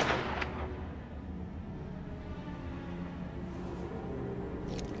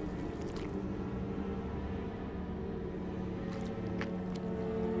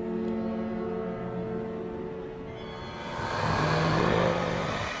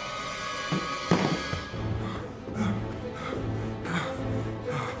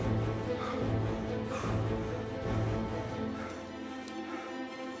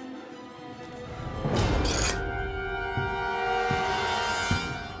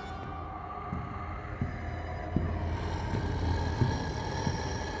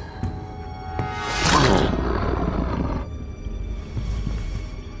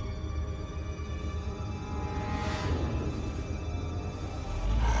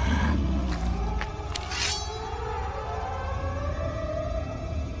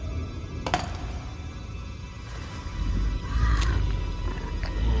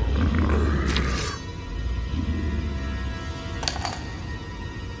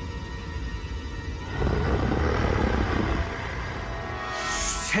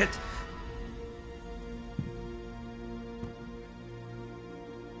 Shit!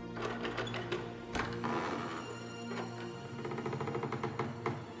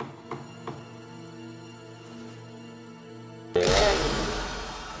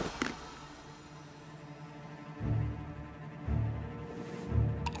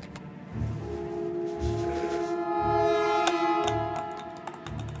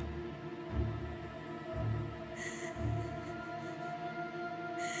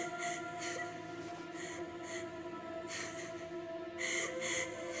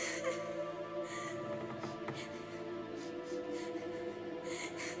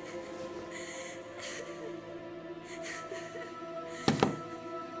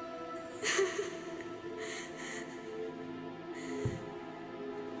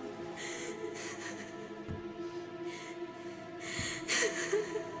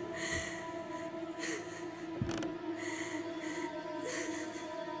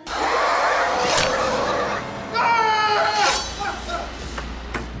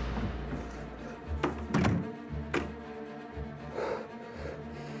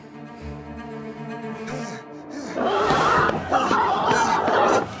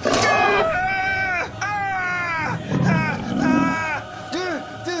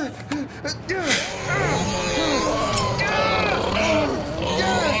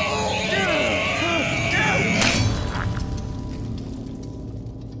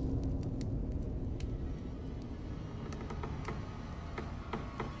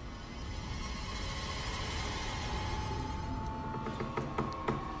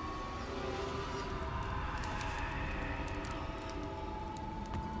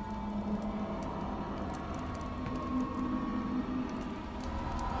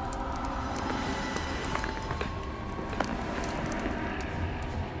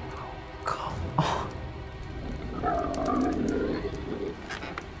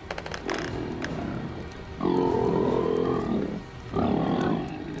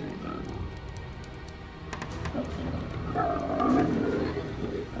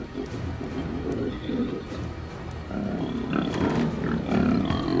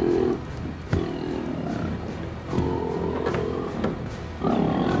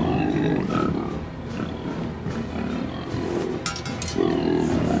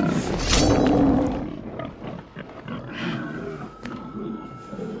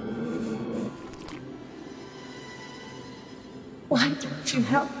 Why didn't you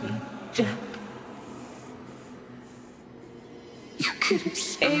help me, Jack? You could have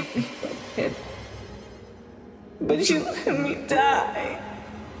saved me from him. But you let me die.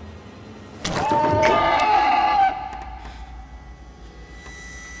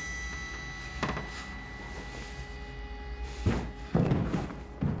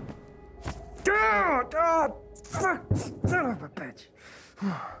 Fuck, son of a bitch.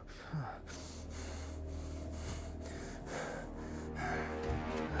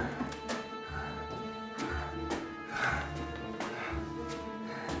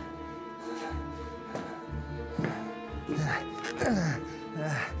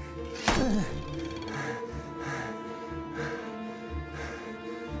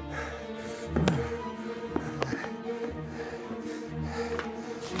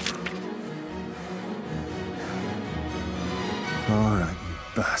 All right, you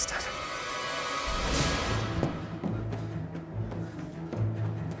bastard.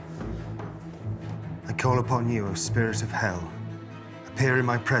 I call upon you, O spirit of hell. Appear in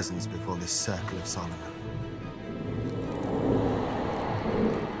my presence before this circle of Solomon.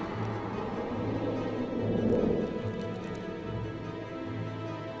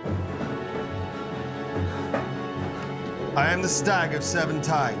 I am the stag of 7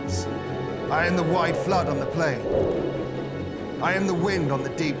 tides. I am the white flood on the plain. I am the wind on the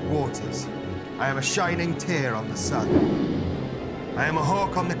deep waters. I am a shining tear on the sun. I am a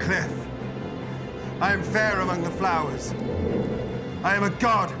hawk on the cliff. I am fair among the flowers. I am a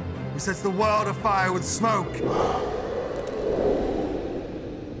god who sets the world afire with smoke.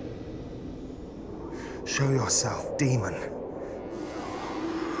 Show yourself, demon.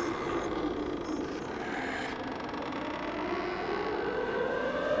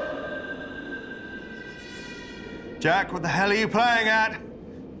 Jack, what the hell are you playing at?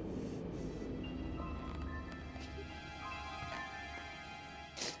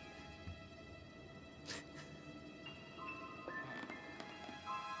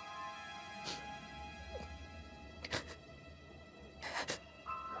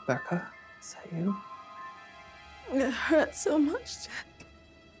 Rebecca, is that you? It hurts so much, Jack.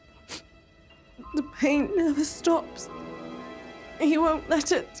 The pain never stops. He won't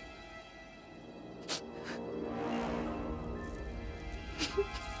let it.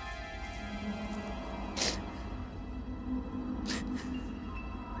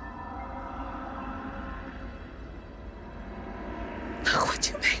 Look what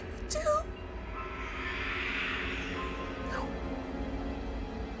you made me do. No.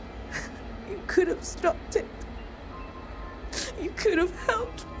 You could have stopped it. You could have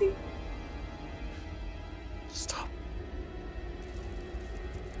helped me. Stop.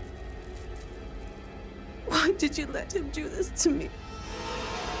 Why did you let him do this to me?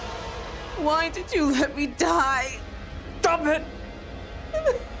 Why did you let me die? Stop it!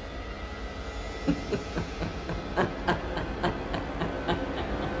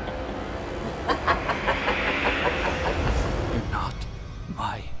 You're not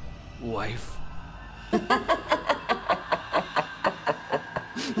my wife.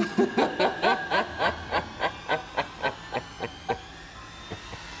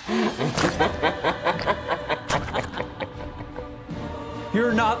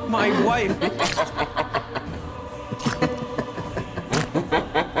 You're not my wife.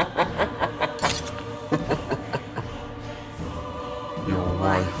 Your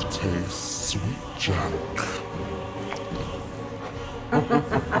life tastes sweet, Jack.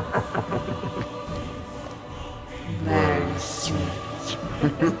 Very sweet.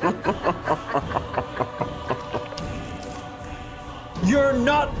 You're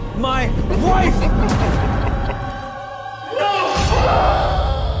not my wife!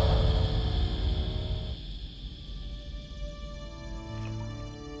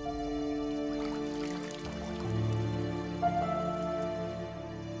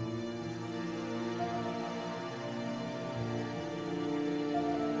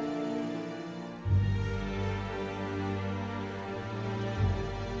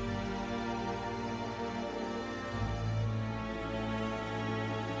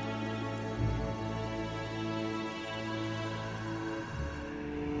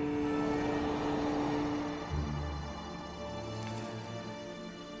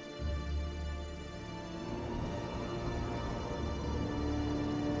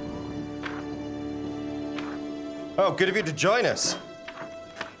 Oh, good of you to join us.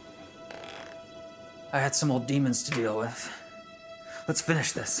 I had some old demons to deal with. Let's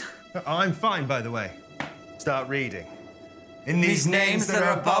finish this. I'm fine, by the way. Start reading. In These names that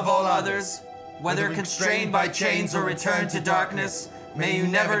are above all others, whether constrained by chains or returned to darkness, may you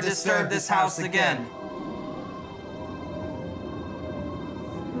never disturb this house again.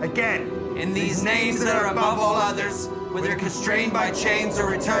 Again. In these names that are above all others, whether constrained by chains or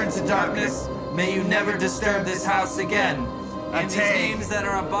returned to darkness, may you never disturb this house again. In these names that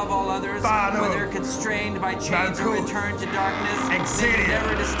are above all others, whether constrained by chains or returned to darkness, may you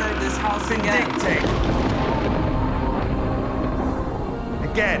never disturb this house again.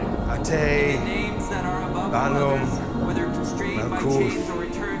 Again. In the names that are above all others, whether constrained by chains or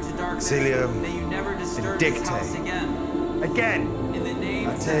returned to darkness, may you never disturb this house again. Again. In the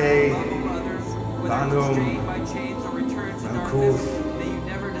names that are above all others, whether constrained by chains or returned to darkness, may you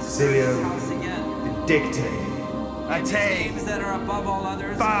never disturb this house again. In the names that are above all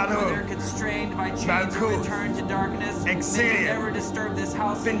others, whether constrained by chains or returned to darkness, may you never disturb this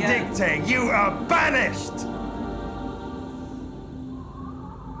house again. You are banished!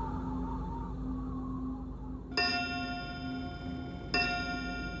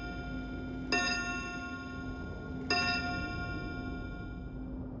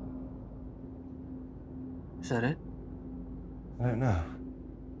 Is that it? I don't know.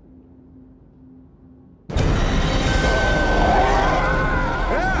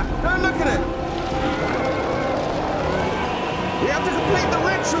 Don't look at it! We have to complete the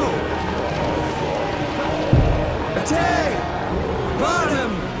ritual! Attack!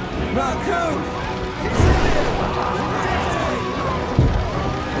 Barnum! Marcos!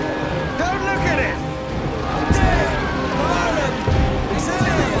 Don't look at it! Attack! Barnum!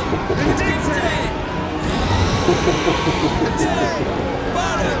 Exilium! Vindicate! Attack!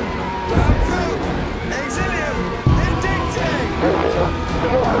 Barnum! Marcos! Exilium! Vindicate!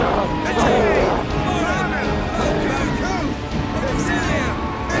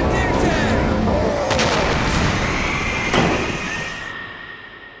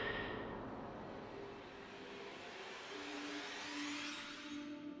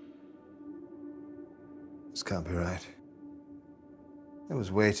 This can't be right. It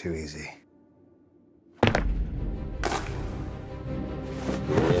was way too easy.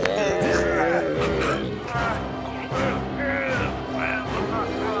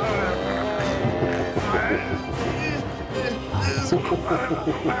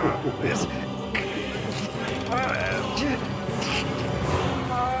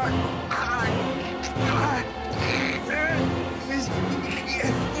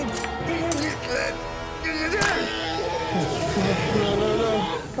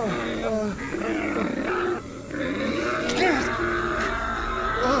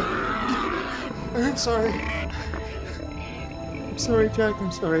 I'm sorry. I'm sorry, Jack.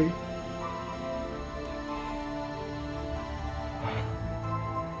 I'm sorry.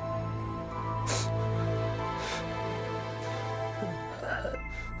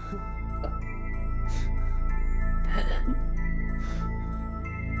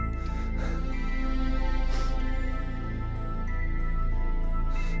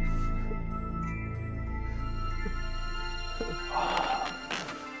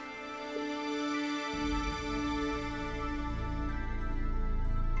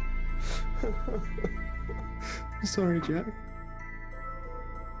 I'm sorry, Jack.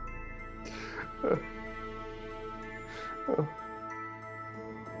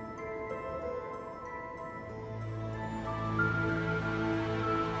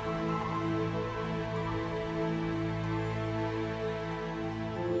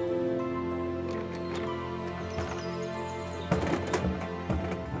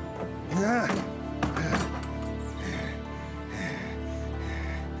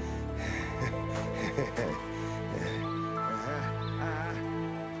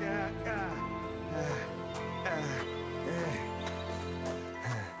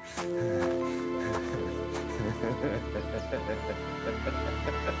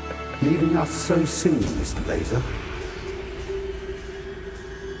 Leaving us so soon, Mr. Blazer.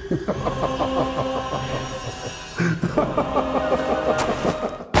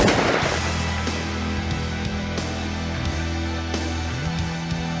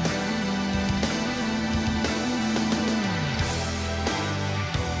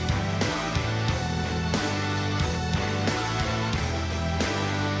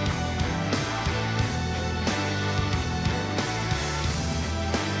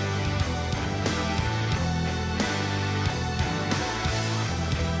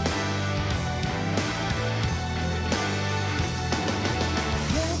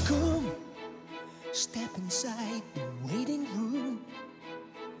 Step inside the waiting room.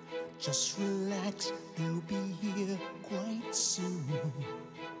 Just relax, they'll be here quite soon.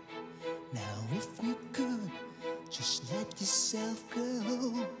 Now if you could, just let yourself go.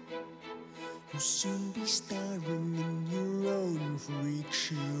 You'll soon be starring in your own freak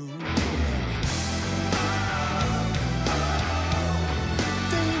show.